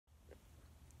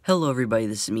Hello everybody,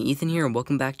 this is me Ethan here, and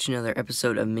welcome back to another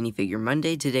episode of Minifigure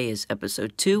Monday. Today is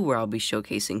episode 2, where I'll be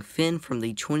showcasing Finn from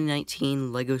the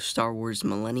 2019 LEGO Star Wars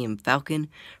Millennium Falcon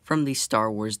from the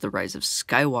Star Wars The Rise of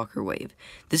Skywalker wave.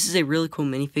 This is a really cool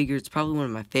minifigure. It's probably one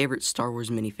of my favorite Star Wars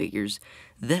minifigures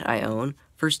that I own.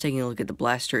 First, taking a look at the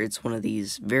blaster, it's one of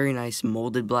these very nice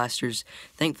molded blasters.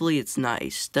 Thankfully, it's not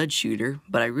a stud shooter,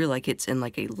 but I really like it's in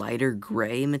like a lighter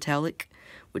gray metallic,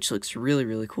 which looks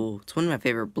really cool. It's one of my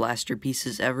favorite blaster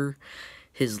pieces ever.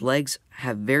 His legs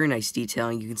have very nice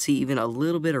detailing. You can see even a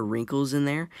little bit of wrinkles in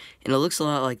there, and it looks a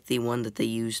lot like the one that they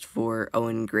used for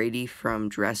Owen Grady from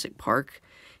Jurassic Park.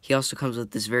 He also comes with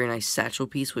this very nice satchel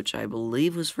piece, which I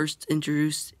believe was first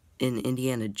introduced in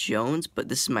Indiana Jones, but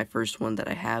this is my first one that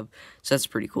I have, so that's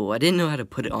pretty cool. I didn't know how to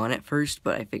put it on at first,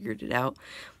 but I figured it out.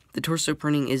 The torso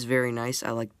printing is very nice. I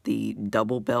like the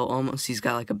double belt almost. He's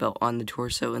got like a belt on the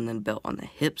torso and then a belt on the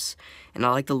hips. And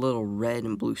I like the little red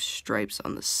and blue stripes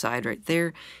on the side right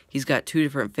there. He's got two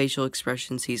different facial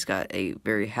expressions. He's got a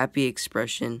very happy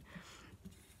expression,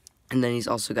 and then he's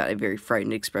also got a very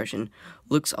frightened expression.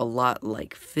 Looks a lot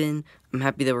like Finn. I'm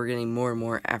happy that we're getting more and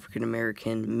more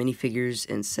African-American minifigures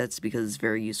and sets because it's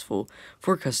very useful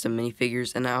for custom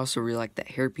minifigures. And I also really like that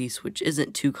hairpiece, which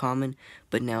isn't too common,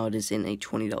 but now it is in a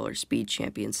 $20 Speed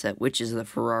Champion set, which is the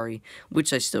Ferrari,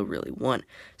 which I still really want.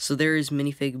 So there is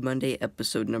Minifig Monday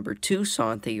episode number 2. So I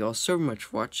want to thank you all so much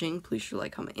for watching. Please share,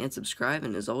 like, comment, and subscribe.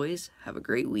 And as always, have a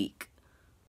great week.